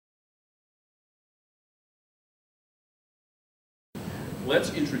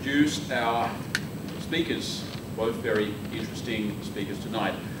let's introduce our speakers, both very interesting speakers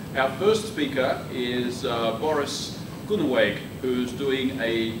tonight. Our first speaker is Boris Guennewig, who's doing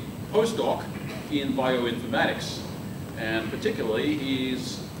a postdoc in bioinformatics, and particularly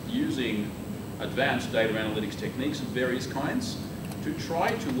he's using advanced data analytics techniques of various kinds to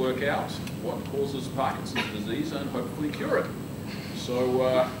try to work out what causes Parkinson's disease and hopefully cure it.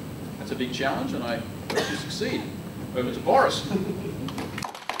 So that's a big challenge, and I hope you succeed. Over to Boris.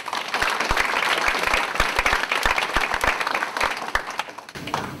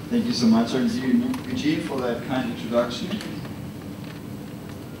 Thank you so much, Eugene, for that kind introduction.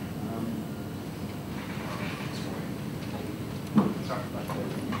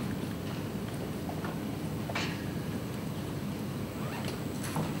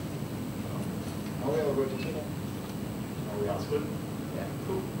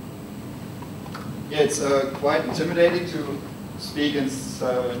 Yeah, it's quite intimidating to speak in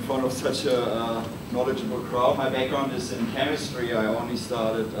front of such a knowledgeable crowd. My background is in chemistry. I only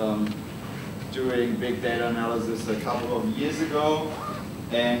started doing big data analysis a couple of years ago,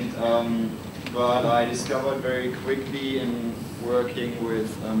 and but I discovered very quickly in working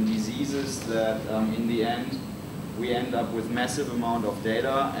with diseases that in the end we end up with massive amount of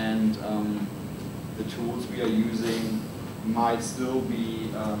data, and the tools we are using might still be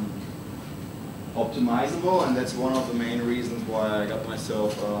optimizable, and that's one of the main reasons why I got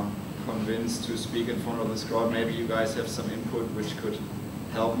myself convinced to speak in front of this crowd. Maybe you guys have some input which could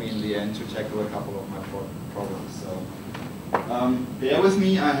help me in the end to tackle a couple of my problems. So bear with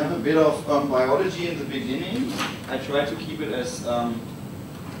me, I have a bit of biology in the beginning. I try to keep it as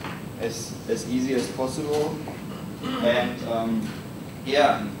easy as possible, and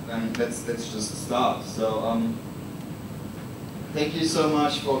yeah, and let's just start. So thank you so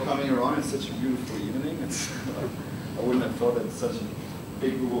much for coming around. It's such a beautiful evening. I wouldn't have thought that such a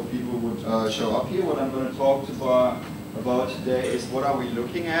big group of people would show up here. What I'm going to talk about today is what are we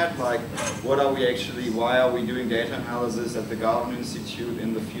looking at, like what are we actually, why are we doing data analysis at the Garvan Institute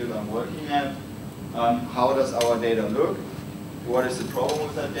in the field I'm working at, how does our data look, what is the problem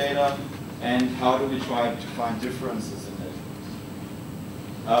with that data, and how do we try to find differences in it.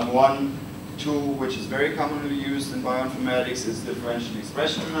 One tool which is very commonly used in bioinformatics is differential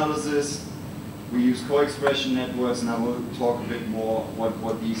expression analysis. We use co-expression networks, and I will talk a bit more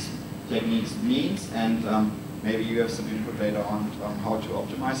what these techniques means, and maybe you have some input later on how to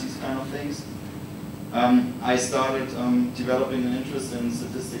optimize these kind of things. I started developing an interest in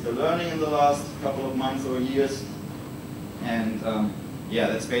statistical learning in the last couple of months or years, and yeah,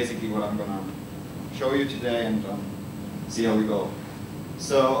 that's basically what I'm going to show you today, and see how we go.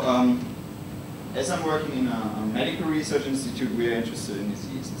 So as I'm working in a medical research institute, we are interested in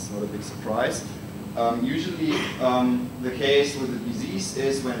disease. It's not a big surprise. Usually the case with the disease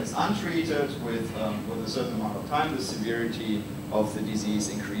is when it's untreated with a certain amount of time, the severity of the disease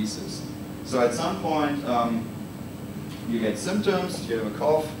increases. So at some point you get symptoms, you have a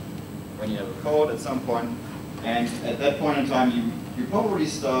cough, when you have a cold at some point, and at that point in time you probably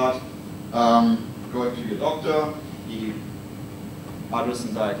start going to your doctor. He utters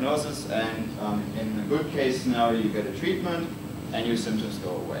some diagnosis, and in a good case scenario you get a treatment and your symptoms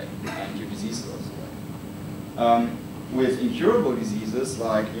go away and your disease goes away. With incurable diseases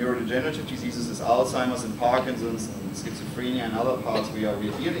like neurodegenerative diseases as Alzheimer's and Parkinson's and schizophrenia and other parts we're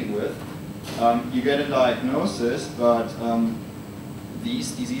dealing with, you get a diagnosis, but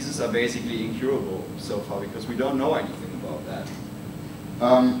these diseases are basically incurable so far because we don't know anything about that.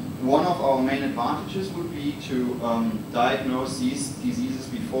 One of our main advantages would be to diagnose these diseases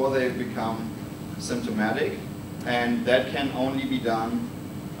before they become symptomatic, and that can only be done,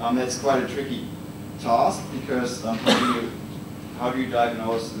 that's quite a tricky task, because how do you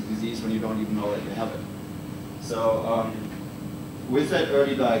diagnose the disease when you don't even know that you have it? So with that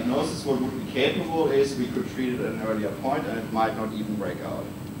early diagnosis, what would be capable is we could treat it at an earlier point and it might not even break out.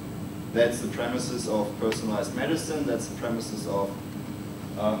 That's the premises of personalized medicine, that's the premises of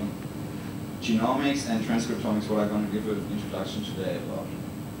genomics and transcriptomics, what I'm going to give an introduction today about.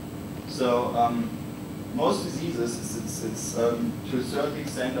 So most diseases, it's to a certain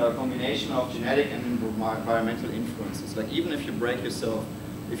extent a combination of genetic and environmental influences. Like even if you break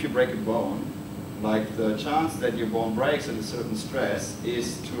a bone, like the chance that your bone breaks at a certain stress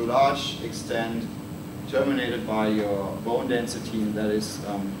is to a large extent terminated by your bone density, and that is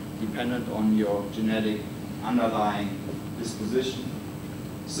dependent on your genetic underlying disposition.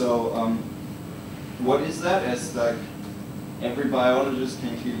 So what is that? As like every biologist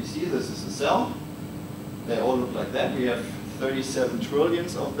can clearly see, this is a cell. They all look like that. We have 37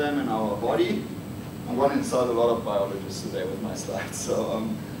 trillions of them in our body. I'm going to insult a lot of biologists today with my slides. So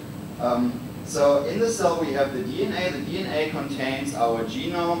in the cell we have the DNA. The DNA contains our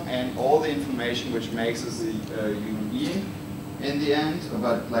genome and all the information which makes us a human being in the end.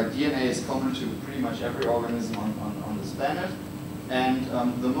 But like DNA is common to pretty much every organism on this planet. And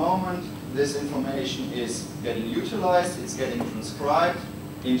the moment this information is getting utilized, it's getting transcribed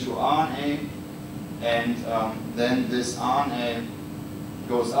into RNA, and then this RNA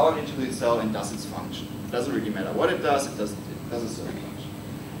goes out into the cell and does its function. It doesn't really matter what it does a certain function.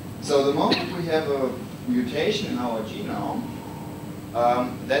 So the moment we have a mutation in our genome,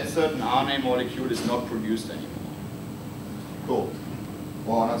 that certain RNA molecule is not produced anymore. Cool.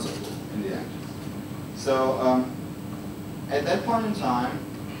 Or not so cool in the end. So at that point in time,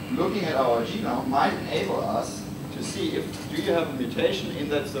 looking at our genome might enable us to see if do you have a mutation in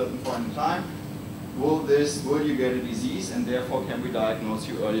that certain point in time, will you get a disease, and therefore can we diagnose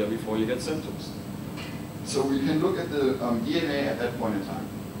you earlier before you get symptoms. So we can look at the DNA at that point in time.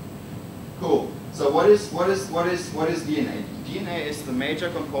 Cool. So what is DNA? DNA is the major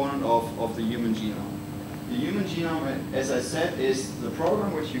component of the human genome. The human genome, as I said, is the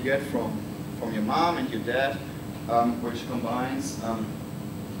program which you get from your mom and your dad, which combines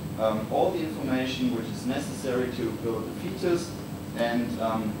all the information which is necessary to build the fetus and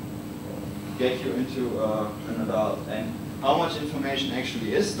get you into an adult. And how much information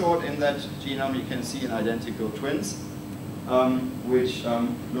actually is stored in that genome, you can see in identical twins, which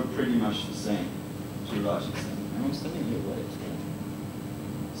look pretty much the same to a large extent. I'm standing here, right?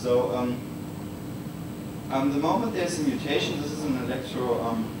 So the moment there's a mutation, this is an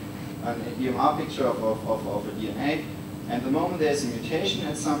an EMR picture of a DNA, and the moment there's a mutation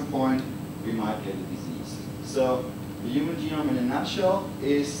at some point, we might get a disease. So the human genome in a nutshell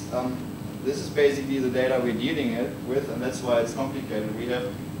is, this is basically the data we're dealing with, and that's why it's complicated. We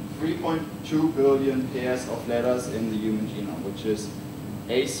have 3.2 billion pairs of letters in the human genome, which is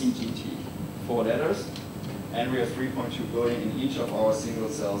ACGT, 4 letters, and we have 3.2 billion in each of our single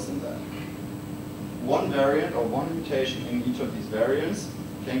cells in that. One variant or one mutation in each of these variants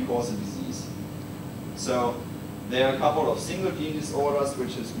can cause a disease. So there are a couple of single gene disorders,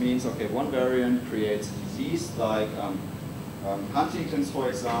 which means, okay, one variant creates a disease, like Huntington's, for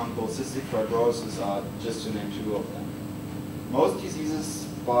example, cystic fibrosis are just to name 2 of them. Most diseases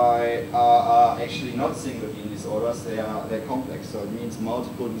are actually not single gene disorders, they're complex, so it means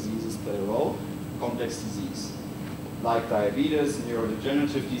multiple diseases play a role, complex disease, like diabetes,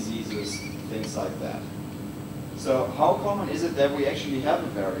 neurodegenerative diseases, things like that. So how common is it that we actually have a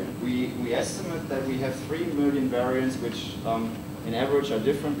variant? We estimate that we have 3 million variants, which in average are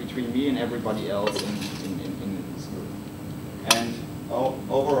different between me and everybody else in this group. And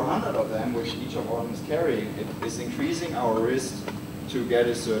over 100 of them, which each of us is carrying, it is increasing our risk to get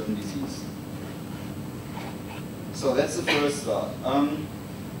a certain disease. So that's the first start.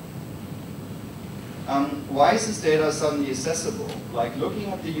 Why is this data suddenly accessible? Like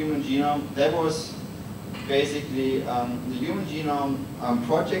looking at the human genome, that was basically the human genome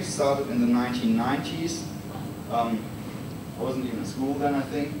project started in the 1990s. I wasn't even in school then, I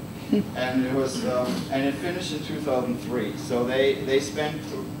think, and it was and it finished in 2003. So they spent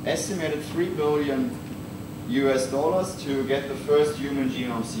estimated $3 billion to get the first human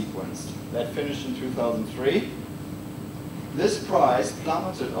genome sequenced. That finished in 2003. This price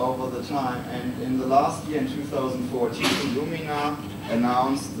plummeted over the time, and in the last year, in 2014, Illumina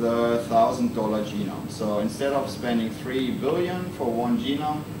announced the $1,000 genome. So instead of spending $3 billion for one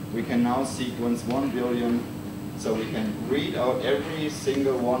genome, we can now sequence 1 billion. So we can read out every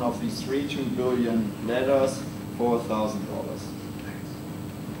single one of these 2 billion letters for $1,000.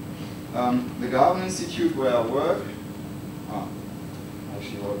 The Garvan Institute where I work, I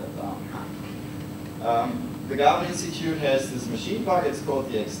actually wrote that down. The Garvan Institute has this machine park, it's called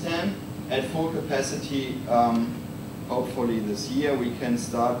the X10. At full capacity, hopefully this year, we can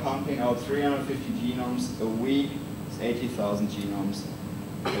start pumping out 350 genomes a week. It's 80,000 genomes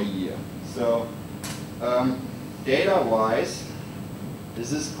a year. So data-wise,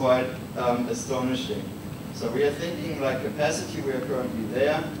 this is quite astonishing. So we are thinking like capacity, we are currently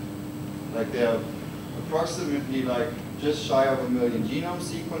there. Like there are approximately like just shy of 1 million genomes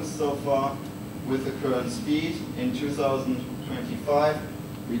sequenced so far. With the current speed, in 2025,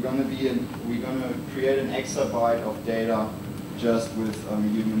 we're going to create an exabyte of data just with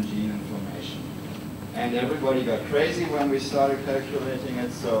human gene information. And everybody got crazy when we started calculating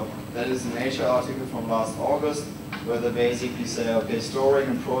it. So that is a Nature article from last August, where they basically say, okay, storing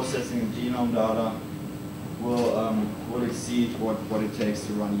and processing genome data will exceed what it takes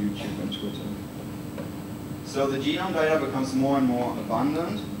to run YouTube and Twitter. So the genome data becomes more and more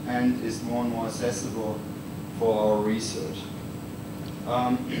abundant, and is more and more accessible for our research.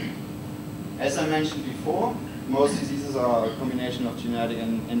 As I mentioned before, most diseases are a combination of genetic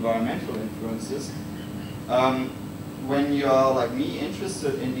and environmental influences. When you are, like me,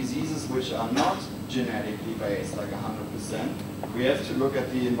 interested in diseases which are not genetically based, like 100%, we have to look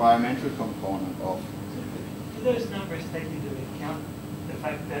at the environmental component of. Do those numbers take into account the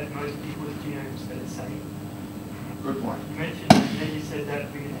fact that most people's genomes are the same? Good point. You mentioned, and then you said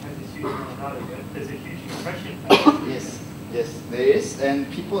that we're going to have this huge amount of data, but there's a huge compression factor. Yes, yes, there is, and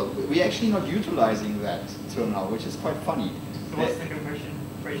we're actually not utilizing that till now, which is quite funny. So what's the compression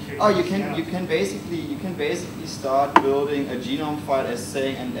ratio? Oh, you can basically start building a genome file as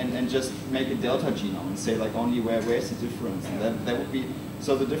saying and just make a delta genome and say like only where's the difference, and that would be,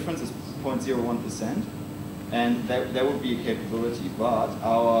 so the difference is 0.01%, and that would be a capability. But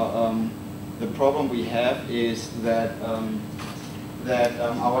our the problem we have is that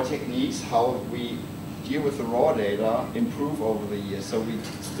our techniques, how we deal with the raw data, improve over the years. So we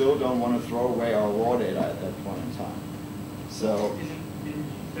still don't want to throw away our raw data at that point in time. So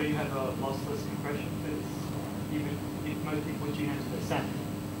you have a lossless compression for this, even if most people's genomes are the same,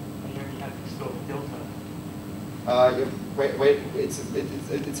 and you only have to store delta. Wait,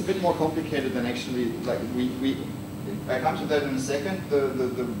 it's a bit more complicated than actually, like I come to that in a second.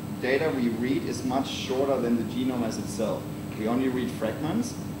 The data we read is much shorter than the genome as itself. We only read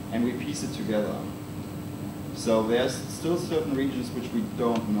fragments and we piece it together. So there's still certain regions which we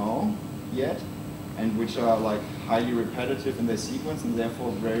don't know yet, and which are like highly repetitive in their sequence and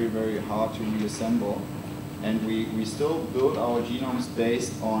therefore very, very hard to reassemble. And we still build our genomes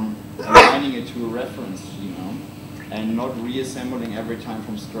based on aligning it to a reference genome and not reassembling every time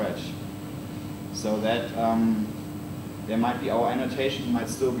from scratch. So that there might be, our annotations might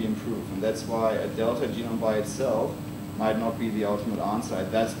still be improved, and that's why a delta genome by itself might not be the ultimate answer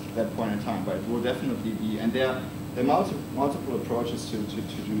at that point in time, but it will definitely be, and there are multiple approaches to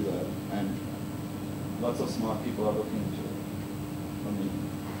do that, and lots of smart people are looking into it for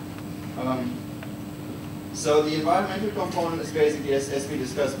me. So the environmental component is basically, as we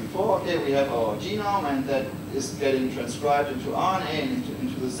discussed before, okay, we have our genome, and that is getting transcribed into RNA and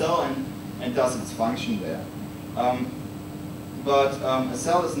into the cell and does its function there. But a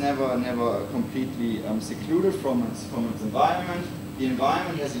cell is never completely secluded from its environment. The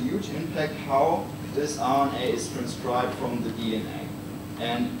environment has a huge impact how this RNA is transcribed from the DNA.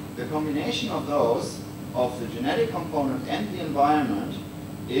 And the combination of those, of the genetic component and the environment,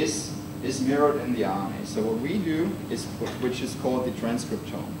 is mirrored in the RNA. So what we do is, which is called the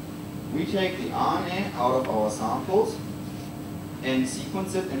transcriptome. We take the RNA out of our samples and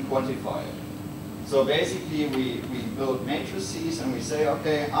sequence it and quantify it. So basically we build matrices and we say,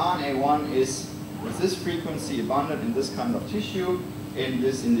 okay, RNA1 is with this frequency abundant in this kind of tissue in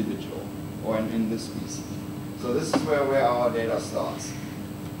this individual or in this species. So this is where our data starts.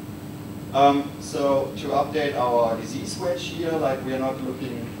 So to update our disease wedge here, like we're not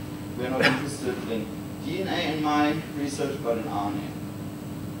interested in DNA in my research, but in RNA.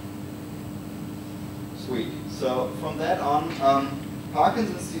 Sweet. So from that on,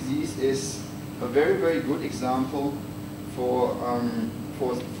 Parkinson's disease is a very, very good example for a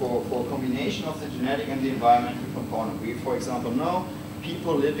combination of the genetic and the environmental component. We, for example, know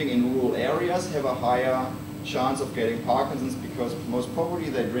people living in rural areas have a higher chance of getting Parkinson's because most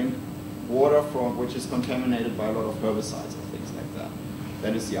probably they drink water from which is contaminated by a lot of herbicides or things like that.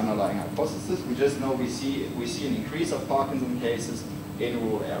 That is the underlying hypothesis. We just know we see an increase of Parkinson's cases in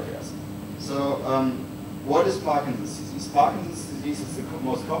rural areas. So what is Parkinson's disease? Parkinson's disease is the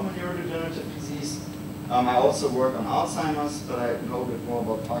most common neurodegenerative disease. I also work on Alzheimer's, but I know a bit more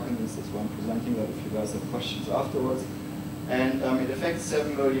about Parkinson's. That's why I'm presenting that if you guys have questions afterwards. And it affects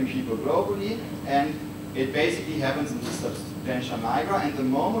 7 million people globally, and it basically happens in the substantia nigra. And the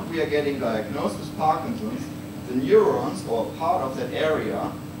moment we are getting diagnosed with Parkinson's, the neurons or part of that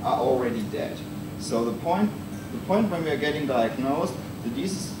area are already dead. So the point when we are getting diagnosed, the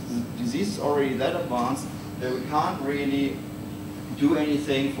disease is already that advanced that we can't really do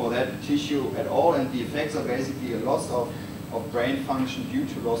anything for that tissue at all, and the effects are basically a loss of brain function due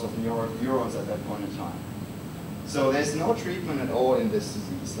to loss of neurons at that point in time. So there's no treatment at all in this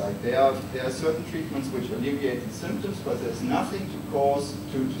disease. Like there are certain treatments which alleviate the symptoms, but there's nothing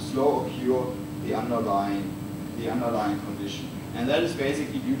to slow or cure the underlying condition. And that is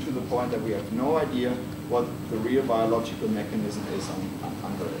basically due to the point that we have no idea what the real biological mechanism is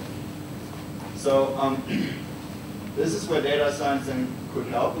under it. So this is where data science then could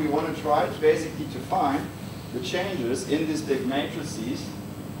help. We want to try basically to find the changes in these big matrices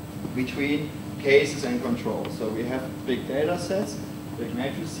between cases and controls. So we have big data sets. big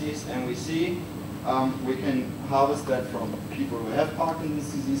matrices, and we see we can harvest that from people who have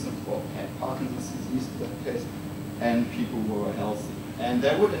Parkinson's disease, or had Parkinson's disease in that case, and people who are healthy. And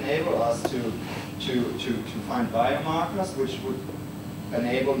that would enable us to find biomarkers which would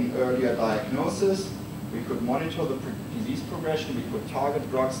enable an earlier diagnosis. We could monitor the disease progression. We could target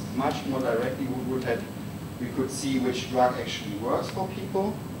drugs much more directly. We could see which drug actually works for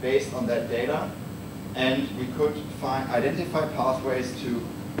people based on that data. And we could identify pathways to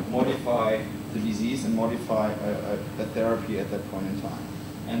modify the disease and modify a therapy at that point in time.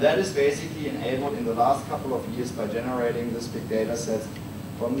 And that is basically enabled in the last couple of years by generating this big data set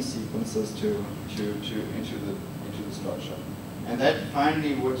from the sequences into the structure. And that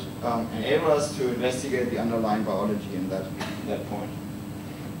finally would enable us to investigate the underlying biology in that point.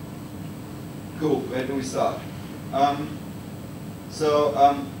 Cool, where do we start?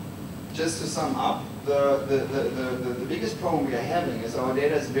 Just to sum up, the biggest problem we are having is our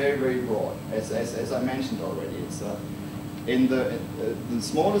data is very, very broad, as I mentioned already. It's the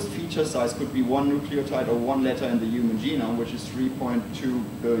smallest feature size could be one nucleotide or one letter in the human genome, which is 3.2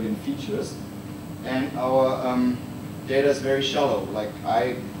 billion features. And our data is very shallow. Like,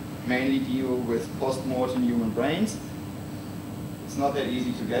 I mainly deal with post-mortem human brains. It's not that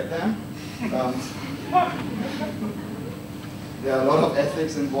easy to get them. There are a lot of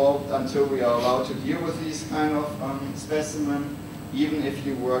ethics involved until we are allowed to deal with these kind of specimen. Even if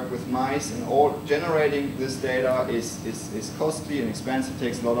you work with mice, and all generating this data is costly and expensive,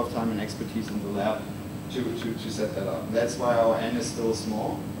 takes a lot of time and expertise in the lab to set that up. That's why our N is still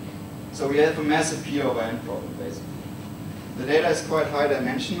small. So we have a massive P over N problem, basically. The data is quite high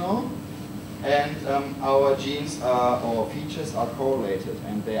dimensional, and our genes or features are correlated,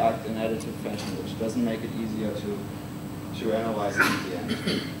 and they act in additive fashion, which doesn't make it easier to analyze it in the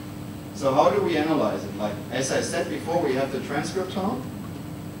end. So how do we analyze it? Like, as I said before, we have the transcriptome,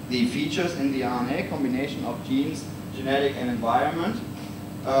 the features in the RNA, combination of genes, genetic, and environment.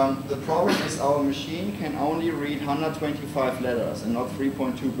 The problem is our machine can only read 125 letters and not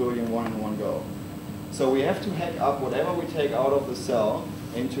 3.2 billion one in one go. So we have to hack up whatever we take out of the cell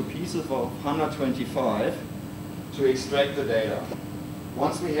into pieces of 125 to extract the data.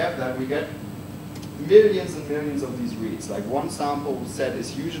 Once we have that, we get millions and millions of these reads. Like, one sample set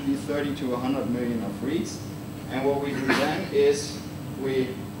is usually 30 to 100 million of reads. And what we do then is we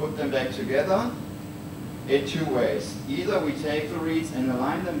put them back together in two ways. Either we take the reads and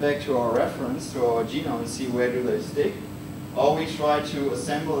align them back to our reference, to our genome, and see where do they stick, or we try to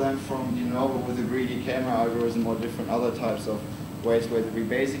assemble them from de novo with a greedy camera algorithm or different other types of ways where we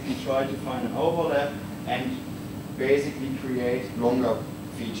basically try to find an overlap and basically create longer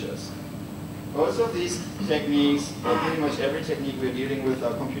features. Both of these techniques, or pretty much every technique we're dealing with,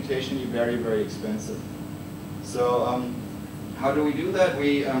 are computationally very, very expensive. So how do we do that?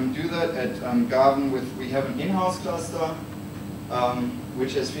 We do that at Garden with, we have an in-house cluster,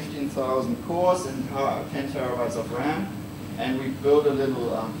 which has 15,000 cores and 10 terabytes of RAM. And we build a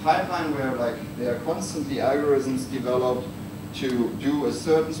little pipeline where, like, there are constantly algorithms developed to do a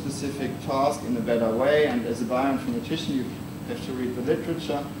certain specific task in a better way. And as a bioinformatician, you have to read the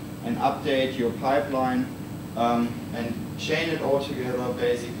literature and update your pipeline and chain it all together,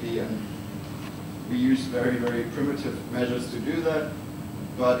 basically. And we use very, very primitive measures to do that.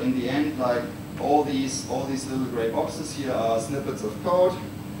 But in the end, like, all these little gray boxes here are snippets of code,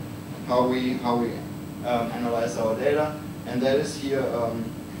 how we analyze our data. And that is here,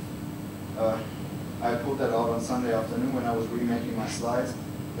 I put that out on Sunday afternoon when I was remaking my slides.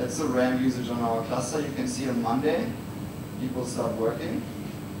 That's the RAM usage on our cluster. You can see on Monday, people start working,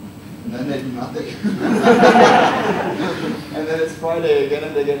 and then they do nothing. And then it's Friday again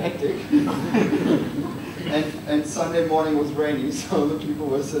and they get hectic. And Sunday morning was rainy, so the people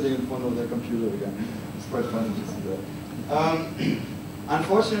were sitting in front of their computer again. It's quite funny to see that.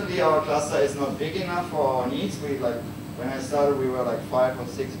 Unfortunately, our cluster is not big enough for our needs. When I started, we were like 5 or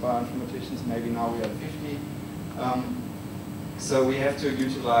 6 bioinformaticians. Maybe now we are 50. So we have to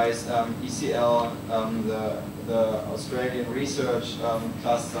utilize ECL, the Australian research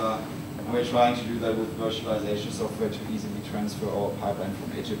cluster, and we're trying to do that with virtualization software to easily transfer our pipeline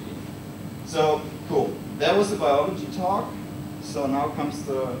from HAP. So, cool. That was the biology talk. So now comes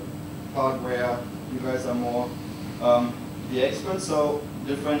the part where you guys are more the experts. So,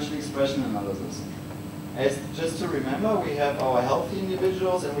 differential expression analysis. Just to remember, we have our healthy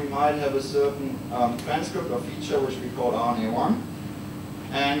individuals, and we might have a certain transcript or feature which we call RNA1.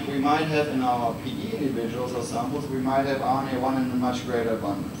 And we might have in our PD individuals or samples, we might have RNA1 in a much greater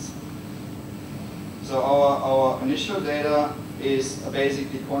abundance. So our initial data is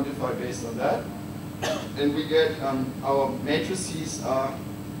basically quantified based on that. and we get our matrices are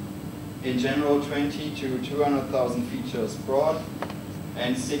in general 20 to 200,000 features broad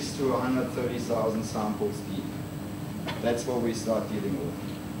and 6 to 130,000 samples deep. That's what we start dealing with.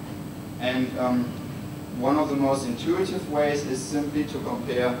 And one of the most intuitive ways is simply to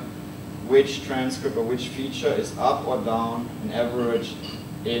compare which transcript or which feature is up or down in average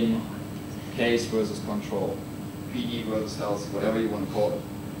in case versus control, PD versus health, whatever you want to call it.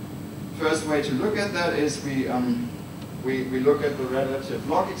 First way to look at that is we look at the relative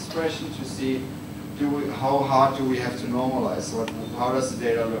log expression to see how hard do we have to normalize. So how does the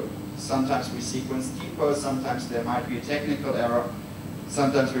data look? Sometimes we sequence deeper, sometimes there might be a technical error,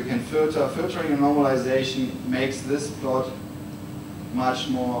 sometimes we can filter. Filtering and normalization makes this plot much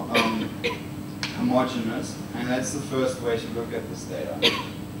more homogeneous, and that's the first way to look at this data.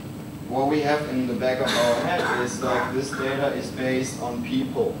 What we have in the back of our head is like this data is based on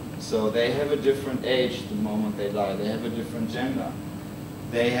people. So they have a different age the moment they die, they have a different gender.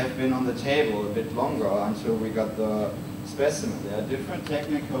 They have been on the table a bit longer until we got the specimen. There are different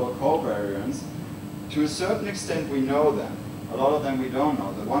technical covariants. To a certain extent we know them. A lot of them we don't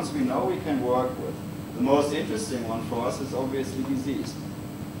know. The ones we know we can work with. The most interesting one for us is obviously disease.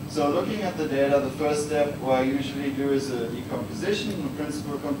 So looking at the data, the first step what I usually do is a decomposition, a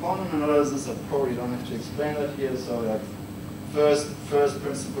principal component analysis. I probably don't have to explain that here. So that first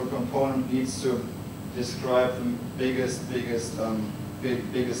principal component needs to describe the biggest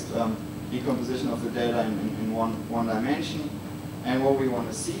decomposition of the data in one dimension. And what we want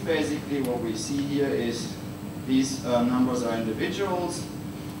to see, basically, what we see here is these numbers are individuals.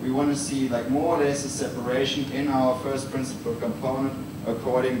 We want to see like more or less a separation in our first principal component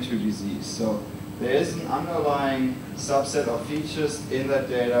according to disease. So there is an underlying subset of features in that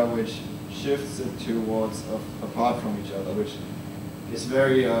data which shifts it towards apart from each other, which is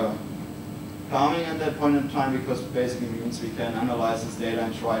very calming at that point in time, because basically means we can analyze this data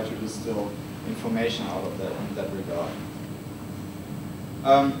and try to distill information out of that in that regard.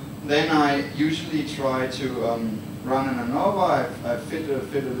 Then I usually try to run an ANOVA. I fit a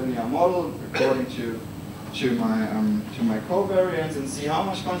linear model according to my covariance and see how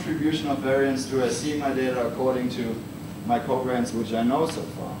much contribution of variance do I see in my data according to my covariance, which I know so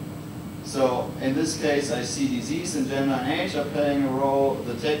far. So in this case, I see disease and gender and age are playing a role.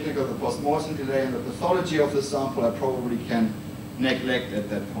 The technical, the postmortem delay, and the pathology of the sample I probably can neglect at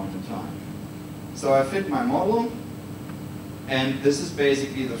that point in time. So I fit my model, and this is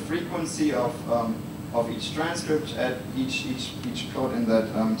basically the frequency of each transcript at each plot in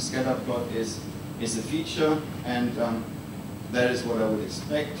that scatter plot is a feature, and that is what I would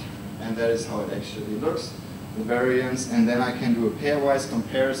expect, and that is how it actually looks. The variance, and then I can do a pairwise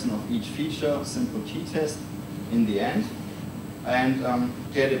comparison of each feature, simple t-test in the end, and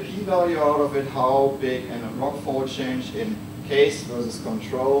get a p-value out of it, how big and a log fold change in case versus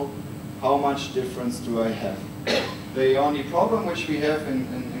control, how much difference do I have. The only problem which we have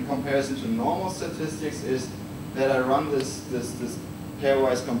in comparison to normal statistics is that I run this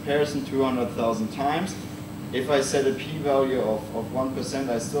pairwise comparison 200,000 times. If I set a p-value of 1%,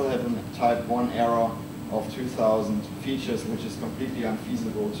 I still have a type 1 error of 2,000 features, which is completely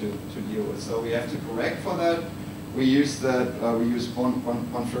unfeasible to deal with. So we have to correct for that. We use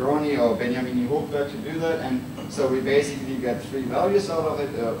Bonferroni or Beniamini Hochberg to do that, and so we basically get three values out of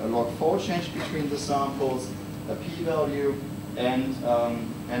it: a log fold change between the samples, a p-value, and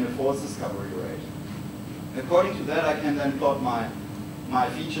a false discovery rate. According to that, I can then plot my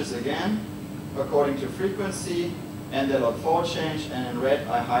features again according to frequency and the log fold change, and in red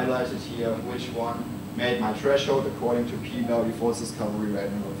I highlighted here which one made my threshold according to p-value, false discovery rate,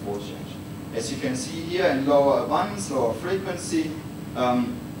 and log fold change. As you can see here, in lower abundance, lower frequency,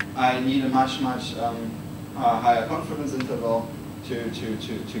 I need a much higher confidence interval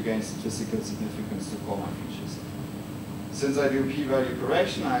to gain statistical significance to call my features. Since I do p-value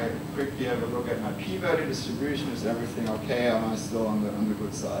correction, I quickly have a look at my p-value distribution. Is everything okay? Am I still on the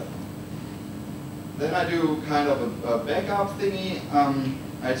good side? Then I do kind of a backup thingy.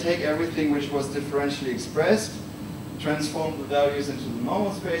 I take everything which was differentially expressed, transform the values into the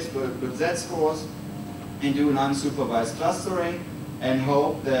normal space with z-scores, and do an unsupervised clustering, and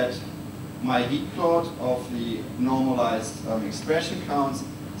hope that my heat plot of the normalized expression counts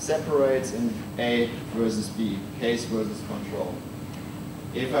separates in A versus B, case versus control.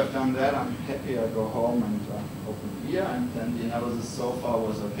 If I've done that, I'm happy. I go home and open the beer, and then the analysis so far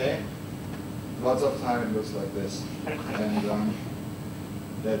was okay. Lots of time it looks like this, and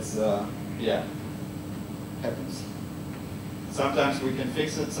that's yeah, happens. Sometimes we can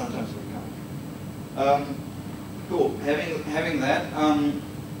fix it, sometimes we can't. Cool. Having that. I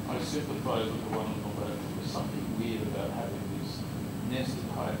sympathize with the one on the something weird about having these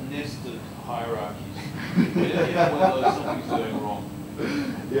nested hierarchies. Whether something's going wrong.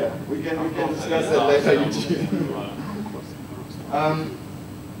 Yeah, we can discuss that later.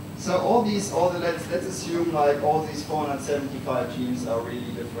 So let's assume like all these 475 genes are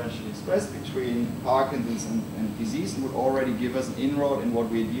really differentially expressed between Parkinson's and disease, and would already give us an inroad in what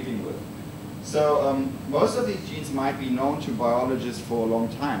we're dealing with. So most of these genes might be known to biologists for a long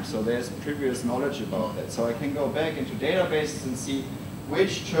time, so there's previous knowledge about that. So I can go back into databases and see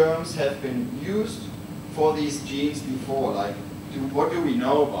which terms have been used for these genes before, like what do we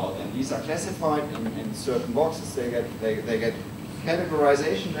know about them? These are classified in certain boxes. They get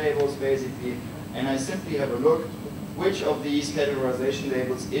categorization labels basically, and I simply have a look which of these categorization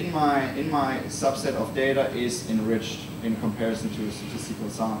labels in my subset of data is enriched in comparison to a statistical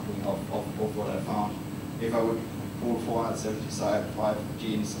sampling of what I found if I would pull 475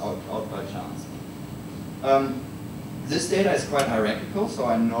 genes out by chance. This data is quite hierarchical, so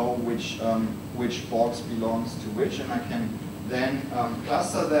I know which box belongs to which, and I can then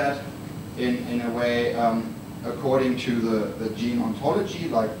cluster that in a way according to the gene ontology,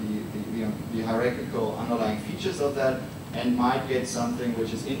 like the hierarchical underlying features of that, and might get something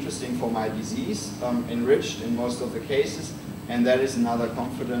which is interesting for my disease, enriched in most of the cases, and that is another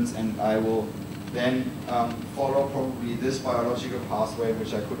confidence, and I will then follow probably this biological pathway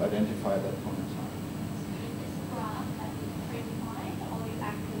which I could identify at that point in time.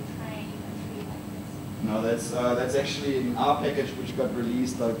 No, that's actually an R package which got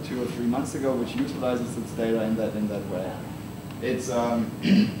released like 2 or 3 months ago, which utilizes its data in that way. It's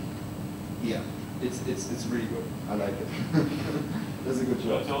yeah, it's really good. I like it. Does a good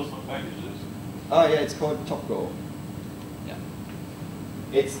job. Tell us what package it is. Oh yeah, it's called TopGo. Yeah.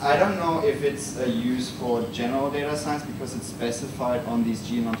 I don't know if it's a use for general data science because it's specified on these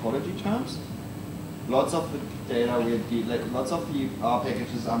gene ontology terms. Lots of the data lots of the R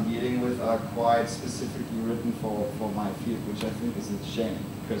packages I'm dealing with are quite specifically written for my field, which I think is a shame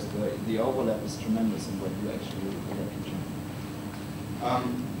because the overlap is tremendous in what you actually do.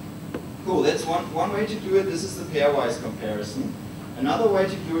 Cool, that's one way to do it. This is the pairwise comparison. Another way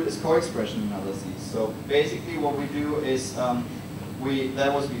to do it is co-expression analysis. So basically what we do is,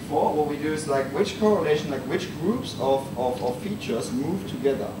 that was before, what we do is like which correlation, like which groups of features move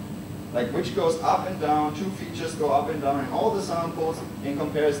together. Like which goes up and down, 2 features go up and down in all the samples in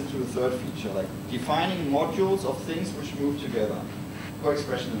comparison to the third feature. Like defining modules of things which move together.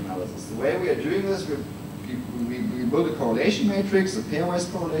 Co-expression analysis. The way we are doing this, we build a correlation matrix, a pairwise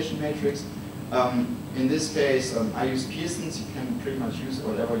correlation matrix. In this case, I use Pearson's. You can pretty much use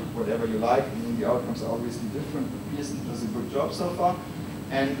whatever you like. I mean, the outcomes are obviously different, but Pearson does a good job so far.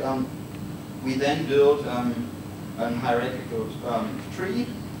 And we then build a hierarchical tree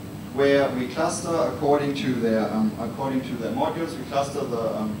where we cluster according to their modules. We cluster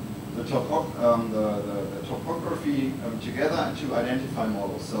the topography together to identify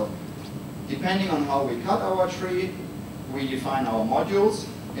models. So depending on how we cut our tree, we define our modules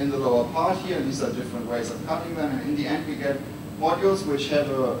in the lower part here, and these are different ways of cutting them, and in the end we get modules which have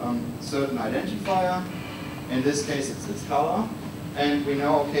a certain identifier. In this case it's color, and we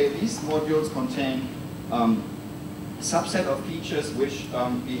know, okay, these modules contain a subset of features which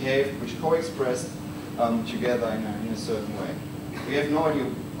which co-express together in a certain way. We have no idea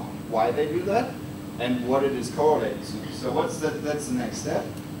why they do that and what it is correlated to. So that's the next step.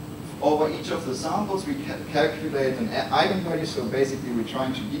 Over each of the samples, we calculate an eigenvalue. So basically, we're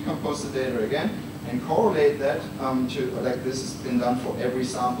trying to decompose the data again and correlate that to, like this has been done for every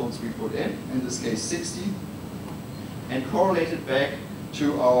samples we put in this case 60, and correlate it back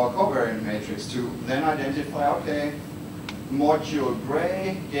to our covariant matrix to then identify, okay, module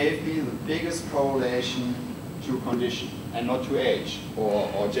gray gave me the biggest correlation to condition and not to age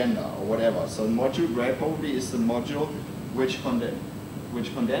or gender or whatever. So module gray probably is the module which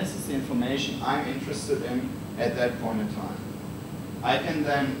condenses the information I'm interested in at that point in time. I can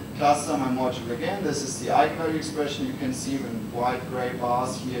then cluster my module again. This is the eigenvalue expression. You can see in white gray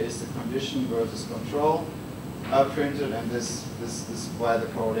bars here is the condition versus control printed, and this is why the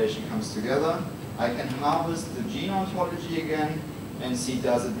correlation comes together. I can harvest the gene ontology again and see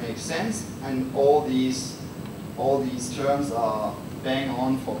does it make sense, and all these terms are bang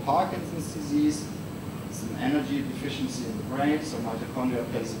on for Parkinson's disease. It's an energy deficiency in the brain, so mitochondria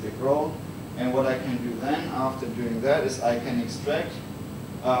plays a big role. And what I can do then, after doing that, is I can extract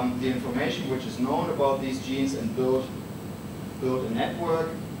the information which is known about these genes and build a network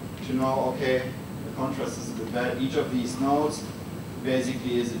to know, okay, the contrast is a bit bad. Each of these nodes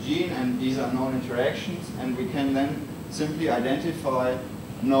basically is a gene, and these are known interactions, and we can then simply identify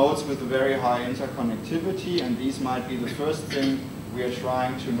nodes with a very high interconnectivity, and these might be the first thing we are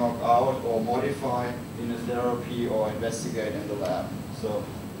trying to knock out or modify in a therapy or investigate in the lab. So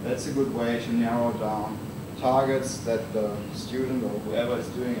that's a good way to narrow down targets that the student or whoever is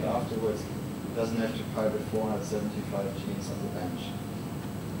doing it afterwards doesn't have to pipe it 475 genes on the bench.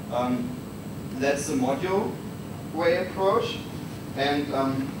 That's the module way approach. And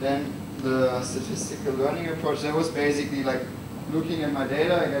then the statistical learning approach, that was basically like looking at my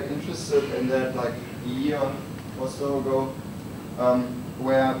data. I got interested in that like a year or so ago,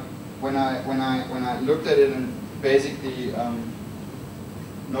 where when I looked at it and basically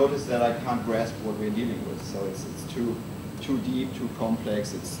noticed that I can't grasp what we're dealing with. So it's too deep, too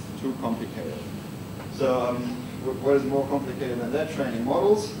complex, it's too complicated. So what is more complicated than that? Training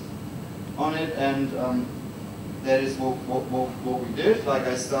models on it, and that is what we did. Like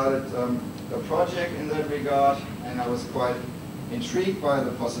I started a project in that regard, and I was quite intrigued by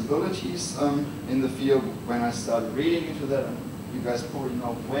the possibilities in the field when I started reading into that. And you guys probably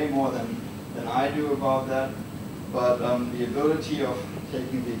know way more than I do about that. But the ability of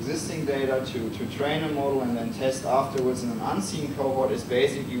taking the existing data to train a model and then test afterwards in an unseen cohort is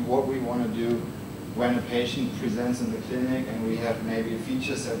basically what we want to do when a patient presents in the clinic and we have maybe a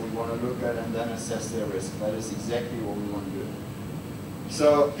feature set we want to look at and then assess their risk. That is exactly what we want to do.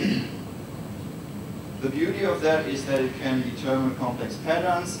 So the beauty of that is that it can determine complex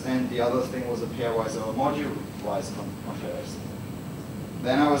patterns, and the other thing was a pairwise or module-wise comparison.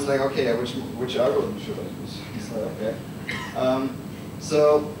 Then I was like, okay, which algorithm should I use? So, okay.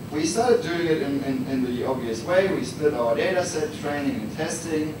 So we started doing it in the obvious way. We split our data set, training and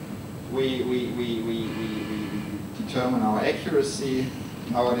testing. We determine our accuracy.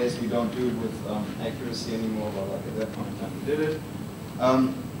 Nowadays we don't do it with accuracy anymore, but like at that point in time we did it.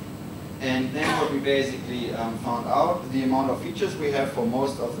 And then what we basically found out, the amount of features we have for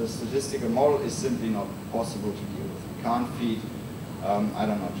most of the statistical model is simply not possible to deal with. We can't feed, I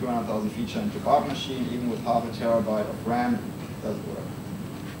don't know, 200,000 feature into BART machine, even with half a terabyte of RAM, it doesn't work.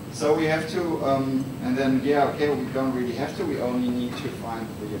 So we have to, and then, yeah, okay, we don't really have to, we only need to find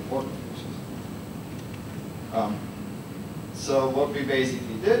the important features. So what we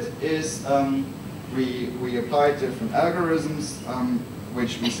basically did is we applied different algorithms,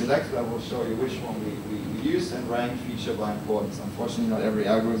 which we selected. I will show you which one we used, and ranked feature by importance. Unfortunately, not every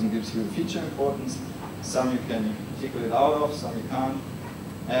algorithm gives you the feature importance. Some you can tickle it out of, some you can't.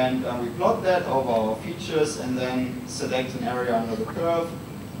 And we plot that over our features and then select an area under the curve,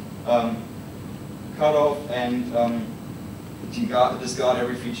 cutoff, and discard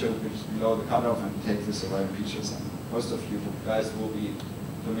every feature which is below the cutoff and take the surviving features. And most of you guys will be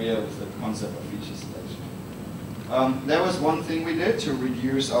familiar with the concept of feature selection. There was one thing we did to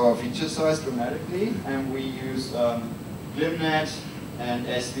reduce our feature size dramatically, and we used GlimNet and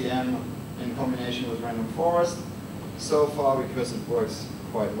SVM in combination with random forest so far, because it works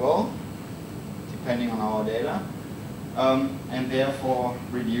quite well, depending on our data, and therefore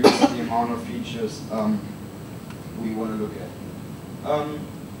reduce the amount of features we want to look at.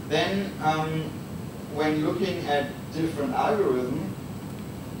 Then, when looking at different algorithms,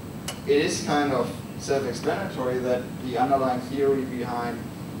 it is kind of self-explanatory that the underlying theory behind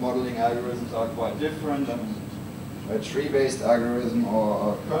modeling algorithms are quite different. A tree-based algorithm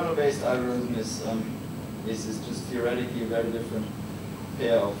or a kernel-based algorithm is just theoretically a very different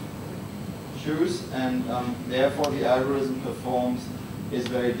pair of shoes, and therefore the algorithm performs is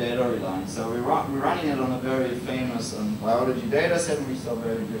very data reliant. So we're running it on a very famous biology data set, and we saw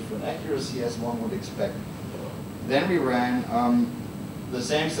very different accuracy as one would expect. Then we ran the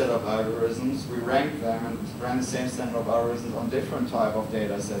same set of algorithms, we ranked them and ran the same set of algorithms on different type of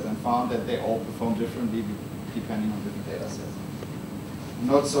data sets and found that they all perform differently depending on different data sets.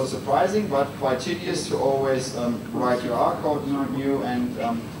 Not so surprising, but quite tedious to always write your R code new,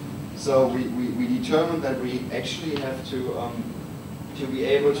 and so we determined that we actually have to be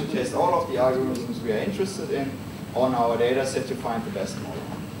able to test all of the algorithms we are interested in on our data set to find the best model.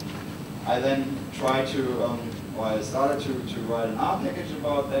 I then tried to, or I started to write an R package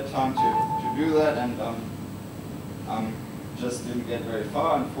about that time to do that, and just didn't get very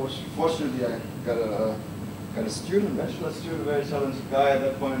far. Unfortunately, I got a student, a bachelor student, a very talented guy at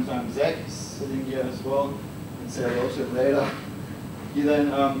that point in time, Zach, sitting here as well, and say hello to him later. He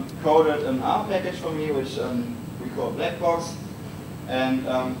then coded an R package for me, which we call Blackbox. And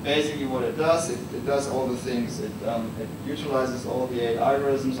basically what it does all the things. It utilizes all the 8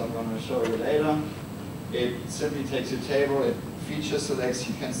 algorithms I'm going to show you later. It simply takes your table, it feature selects,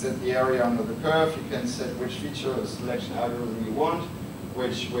 you can set the area under the curve, you can set which feature selection algorithm you want,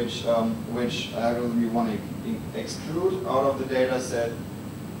 which algorithm you want to exclude out of the data set.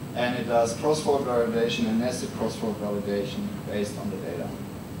 and it does cross-fault validation and nested cross-fault validation based on the data.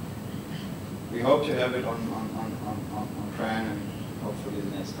 We hope to have it on CRAN and hopefully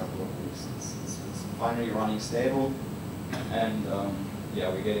the next couple of weeks. It's finally running stable, and yeah,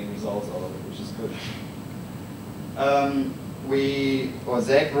 we're getting results out of it, which is good.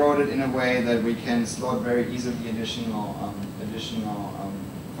 Zach wrote it in a way that we can slot very easily additional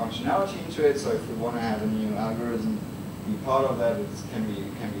functionality into it. So if we want to have a new algorithm be part of that, it can be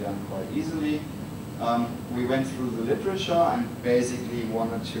done quite easily. We went through the literature and basically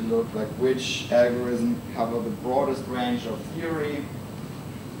wanted to look like which algorithm cover the broadest range of theory.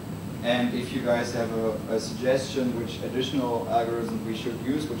 And if you guys have a suggestion which additional algorithm we should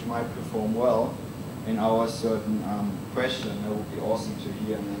use, which might perform well in our certain question, that would be awesome to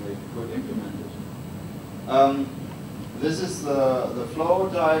hear, and then we could implement it. This is the flow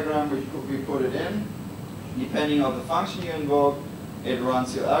diagram we put it in. Depending on the function you invoke, it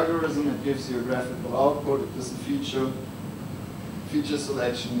runs your algorithm, it gives you a graphical output, it does a feature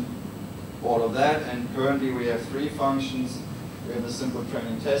selection, all of that. And currently we have 3 functions. We have the simple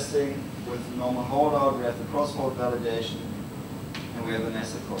training testing with normal holdout, we have the cross-fault validation, and we have the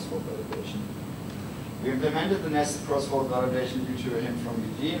nested cross-fault validation. We implemented the nested cross-fault validation due to a hint from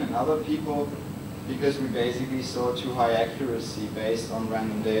Eugene and other people, because we basically saw too high accuracy based on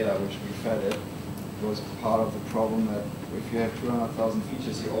random data which we fed it. It was part of the problem that if you have 200,000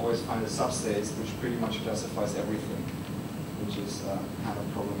 features, you always find a substate which pretty much classifies everything, which is kind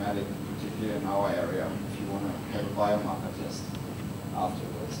of problematic, particularly in our area, if you want to have a biomarker test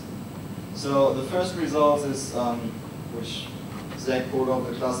afterwards. So the first result is, which Zach pulled off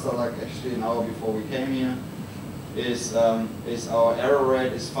the cluster like actually an hour before we came here, is our error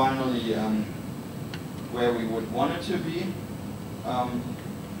rate is finally where we would want it to be.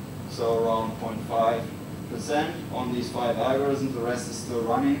 So around 0.5% on these 5 algorithms, the rest is still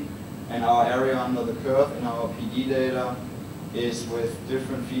running. And our area under the curve in our PD data is with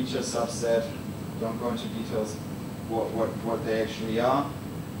different feature subset. Don't go into details what they actually are.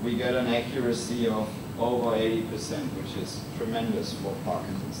 We get an accuracy of over 80%, which is tremendous for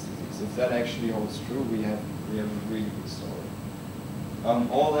Parkinson's disease. If that actually holds true, we have a really good story.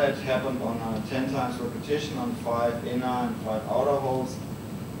 All that happened on 10 times repetition on 5 inner and 5 outer holes.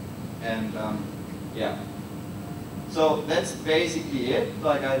 And yeah, so that's basically it.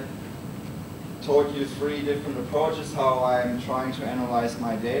 Like I told you 3 different approaches how I'm trying to analyze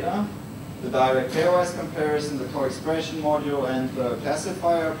my data. The direct pairwise comparison, the co-expression module, and the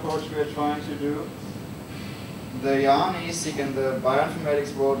classifier approach we're trying to do. The yarn-ASIC and the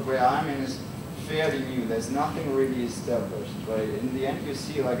bioinformatics world where I'm in is fairly new. There's nothing really established, right? In the end, you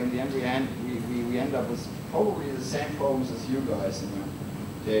see, like in the end, we end up with probably the same problems as you guys in your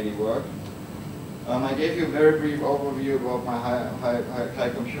daily work. I gave you a very brief overview about my high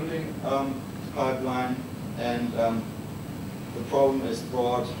computing pipeline, and the problem is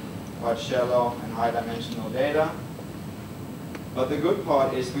broad, quite shallow, and high-dimensional data. But the good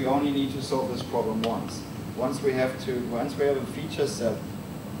part is we only need to solve this problem once. Once we have a feature set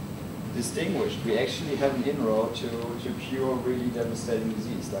distinguished, we actually have an inroad to cure really devastating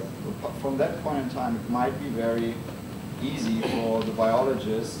disease. Like from that point in time, it might be very easy for the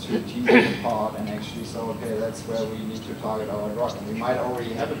biologists to tease it apart and actually say, okay, that's where we need to target our drug. And we might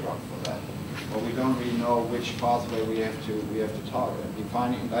already have a drug for that, but we don't really know which pathway we have to target.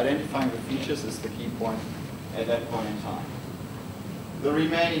 And identifying the features is the key point at that point in time. The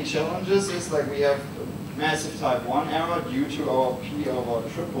remaining challenges is like we have massive type 1 error due to our P over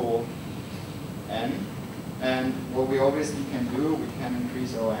triple N. And what we obviously can do, we can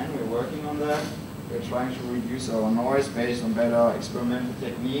increase our N, we're working on that. We're trying to reduce our noise based on better experimental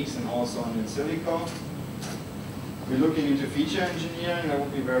techniques and also on in silico. We're looking into feature engineering. That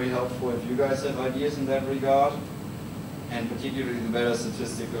would be very helpful if you guys have ideas in that regard. And particularly the better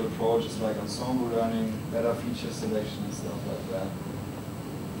statistical approaches like ensemble learning, better feature selection and stuff like that.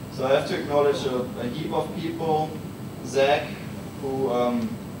 So I have to acknowledge a heap of people. Zach, who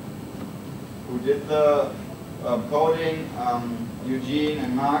did the coding, Eugene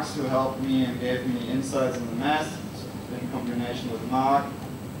and Max, who helped me and gave me insights in the math in combination with Mark,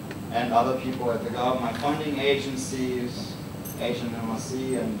 and other people at the government, my funding agencies,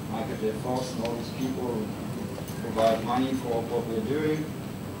 HMRC and Michael J. Fox, and all these people who provide money for what we're doing.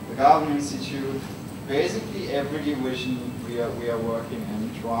 The Government Institute, basically every division we are working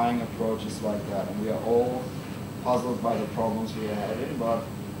and trying approaches like that, and we are all puzzled by the problems we are having, but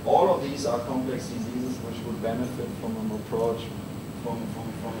all of these are complex diseases which would benefit from an approach from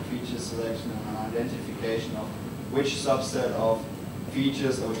a feature selection and an identification of which subset of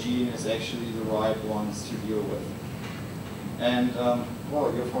features or gene is actually the right ones to deal with. And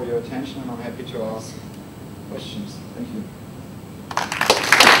well, for your attention, and I'm happy to ask questions. Thank you.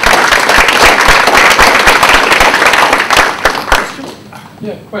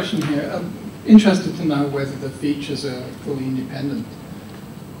 Yeah, question here. I'm interested to know whether the features are fully independent.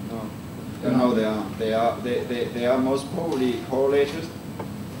 No, they are. They are most probably correlated,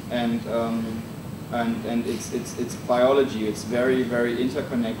 and it's biology. It's very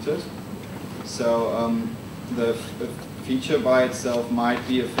interconnected. So the feature by itself might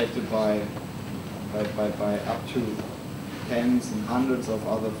be affected by up to tens and hundreds of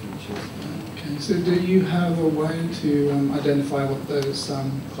other features. Okay, so do you have a way to identify what those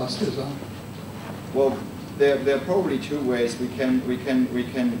clusters are? Well, there are probably two ways. We can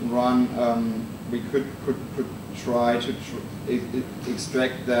run. We could try to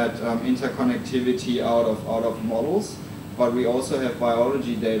extract that interconnectivity out of models, but we also have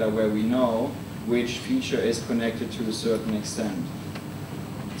biology data where we know which feature is connected to a certain extent.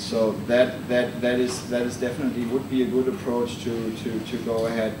 So that is definitely would be a good approach to go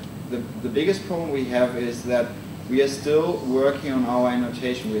ahead. The biggest problem we have is that we are still working on our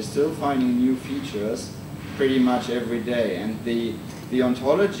annotation. We're still finding new features pretty much every day, and the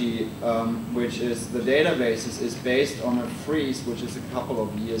ontology, which is the databases, is based on a freeze which is a couple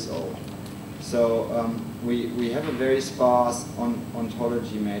of years old. So we have a very sparse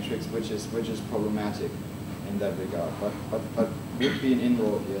ontology matrix, which is problematic in that regard. But would be an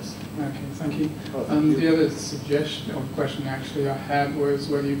inroad, yes. Okay, thank you. Oh, thank you. The other suggestion or question actually I had was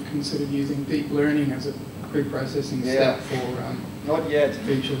whether you've considered using deep learning as a pre-processing step for not yet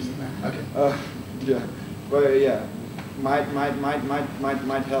features in there. Okay. Yeah. Well, yeah. Might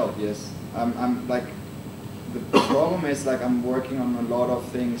help. Yes. I'm like the problem is like I'm working on a lot of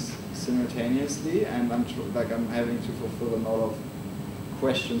things simultaneously, and I'm having to fulfill a lot of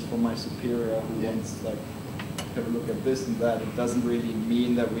questions from my superior who wants like have a look at this and that. It doesn't really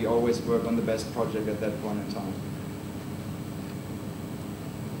mean that we always work on the best project at that point in time.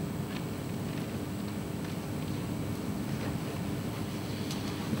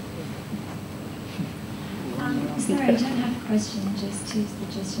 Sorry, I don't have a question, just two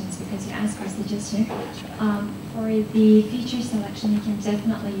suggestions because you asked for a suggestion. For the feature selection, you can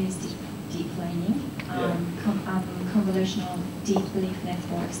definitely use deep learning, convolutional deep belief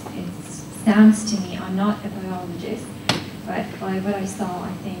networks. It sounds to me, I'm not a biologist, but by what I saw,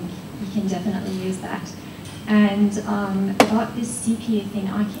 I think you can definitely use that. And about this CPU thing,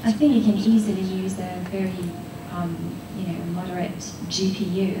 I think you can easily use a very moderate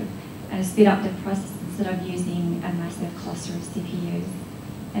GPU and speed up the process instead of using a massive cluster of CPUs.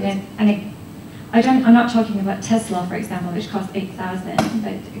 I'm not talking about Tesla, for example, which costs 8,000.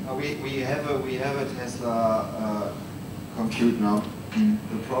 But we have a Tesla compute now.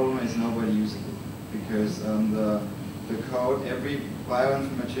 The problem is nobody uses it because the code, every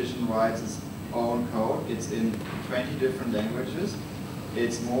bioinformatician writes his own code. It's in 20 different languages.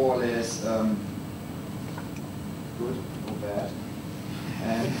 It's more or less good or bad.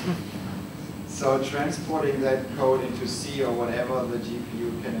 And so transporting that code into C or whatever the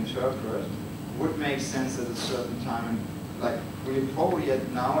GPU can interpret would make sense at a certain time. And like we're probably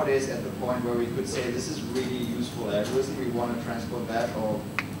nowadays at the point where we could say this is really useful algorithm. We want to transport that or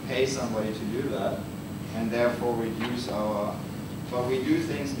pay somebody to do that, and therefore reduce our. But we do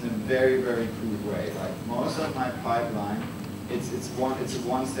things in a very crude way. Like most of my pipeline, it's a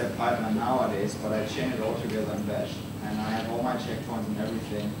one-step pipeline nowadays, but I chain it all together in Bash, and I have all my checkpoints and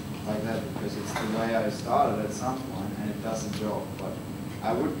everything like that because it's the way I started at some point, and it does the job. But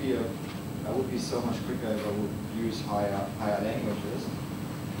I would be so much quicker if I would use higher languages.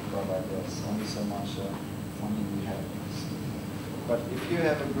 But like there's only so much funding we have. But if you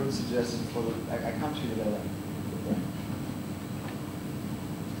have a good suggestion for the, I come to you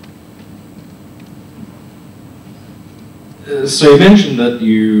later. So you mentioned that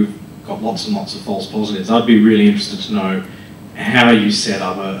you got lots and lots of false positives. I'd be really interested to know how you set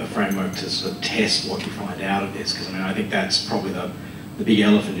up a framework to sort of test what you find out of this, because I mean I think that's probably the big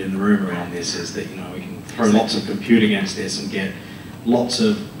elephant in the room around this is that we can throw lots of compute against this and get lots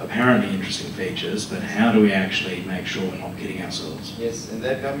of apparently interesting features, but how do we actually make sure we're not kidding ourselves? Yes, and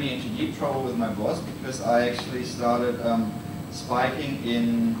that got me into deep trouble with my boss because I actually started spiking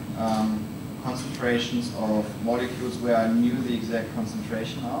in concentrations of molecules where I knew the exact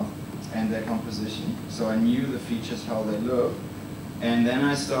concentration of and their composition, so I knew the features, how they look, and then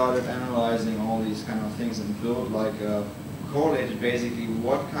I started analyzing all these kind of things and built like a correlated basically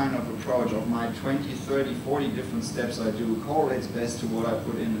what kind of approach of my 20, 30, 40 different steps I do correlates best to what I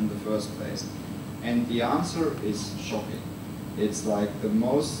put in the first place. And the answer is shocking. It's like the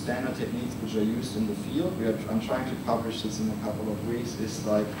most standard techniques which are used in the field. I'm trying to publish this in a couple of weeks. Is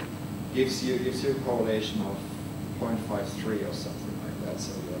like gives you a correlation of 0.53 or something like that.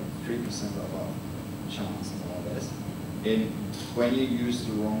 So you're 3% above chance more or less. When you use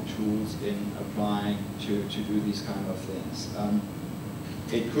the wrong tools in applying to do these kind of things,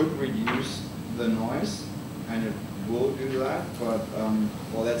 it could reduce the noise, and it will do that. But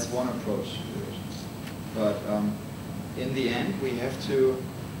well, that's one approach to do it. But in the end, we have to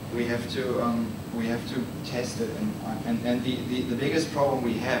test it, and the biggest problem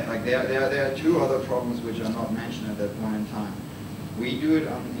we have, like there are two other problems which are not mentioned at that point in time. We do it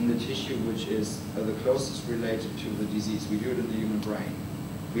in the tissue which is the closest related to the disease. We do it in the human brain.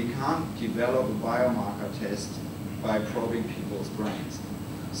 We can't develop a biomarker test by probing people's brains.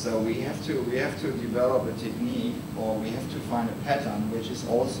 So we have to develop a technique, or we have to find a pattern which is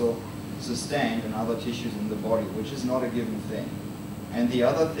also sustained in other tissues in the body, which is not a given thing. And the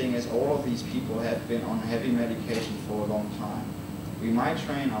other thing is, all of these people have been on heavy medication for a long time. We might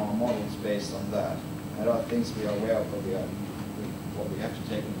train our models based on that. There are things we are aware of, but we have to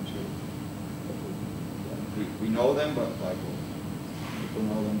take them to. We know them, but like people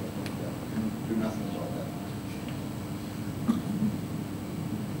know them, but we can do nothing about that.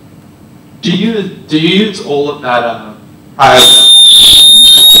 Do you use all of that prior?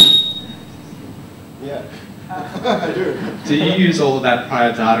 Yeah, I do. Do you use all of that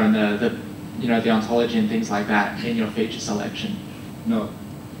prior data and the ontology and things like that in your feature selection? No.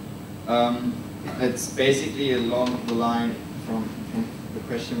 It's basically along the line from the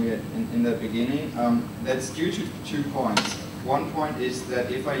question we had in the beginning. That's due to 2 points. One point is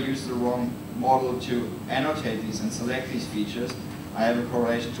that if I use the wrong model to annotate these and select these features, I have a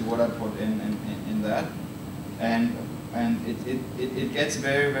correlation to what I put in that, and it gets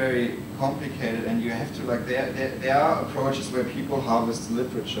very, very complicated, and you have to, like, there are approaches where people harvest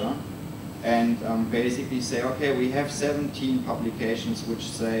literature and basically say, okay, we have 17 publications which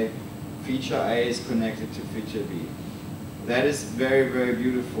say feature A is connected to feature B. That is very, very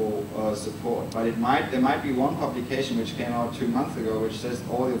beautiful support, but there might be one publication which came out 2 months ago which says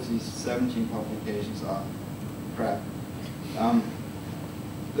all of these 17 publications are crap.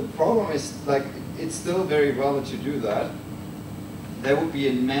 The problem is, like, it's still very valid to do that. There would be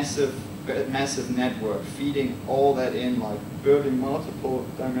a massive network feeding all that in, like building multiple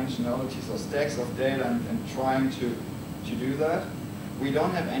dimensionalities or stacks of data and trying to do that. We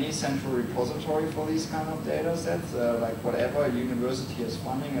don't have any central repository for these kind of data sets. Like whatever university is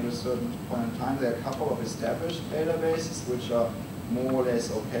funding at a certain point in time, there are a couple of established databases which are more or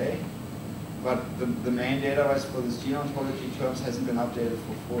less okay. But the main database for this gene ontology terms hasn't been updated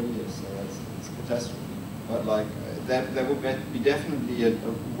for 4 years, so it's a catastrophe. But like that would be definitely a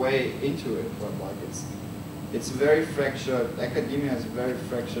way into it, but like it's very fractured. Academia is very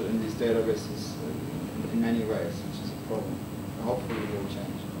fractured in these databases in many ways, which is a problem. Hopefully it will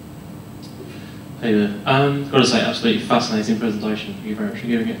change. Hey there. Got to say, absolutely fascinating presentation. Thank you very much for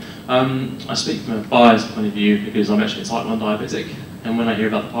giving it. I speak from a biased point of view because I'm actually a type 1 diabetic, and when I hear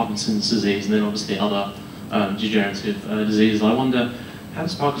about Parkinson's disease and then obviously other degenerative diseases, I wonder, how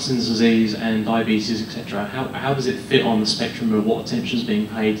does Parkinson's disease and diabetes, etc., how does it fit on the spectrum of what attention is being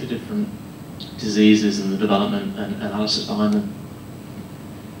paid to different diseases and the development and analysis behind them?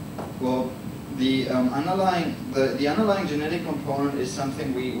 Well, the underlying genetic component is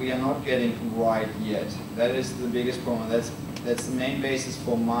something we are not getting right yet. That is the biggest problem. That's the main basis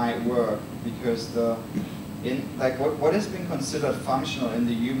for my work, because what has been considered functional in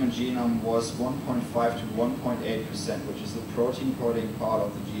the human genome was 1.5 to 1.8%, which is the protein coding part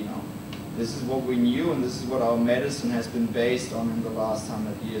of the genome. This is what we knew, and this is what our medicine has been based on in the last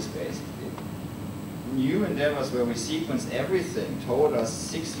 100 years, basically. New endeavors where we sequence everything told us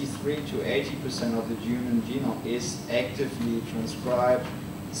 63 to 80% of the human genome is actively transcribed,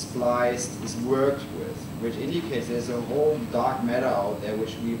 spliced, is worked with, which indicates there's a whole dark matter out there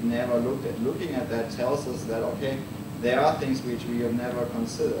which we've never looked at. Looking at that tells us that, okay, there are things which we have never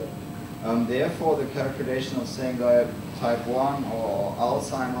considered. Therefore, the calculation of saying that type 1 or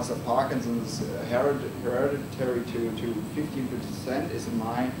Alzheimer's or Parkinson's is hereditary to 15% is in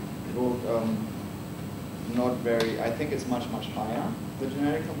my book not very, I think it's much, much higher, the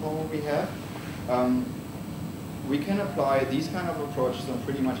genetic component we have. We can apply these kind of approaches on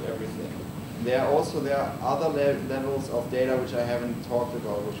pretty much everything. There are other levels of data which I haven't talked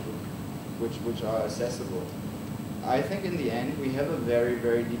about, which are accessible. I think in the end we have a very,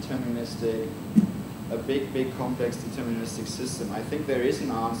 very deterministic, a big complex deterministic system. I think there is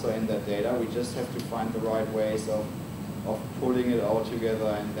an answer in that data. We just have to find the right ways of pulling it all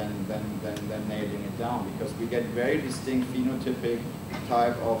together and then nailing it down, because we get very distinct phenotypic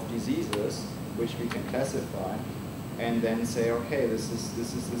type of diseases which we can classify and then say, okay, this is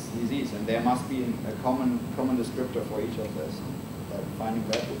this disease, and there must be a common descriptor for each of this. Finding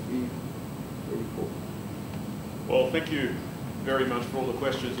that would be really cool. Well, thank you very much for all the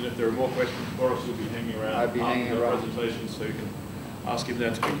questions, and if there are more questions, Boris will be hanging around I'll be hanging around the presentation, so you can ask him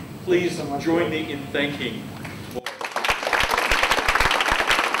that. Please join me in thanking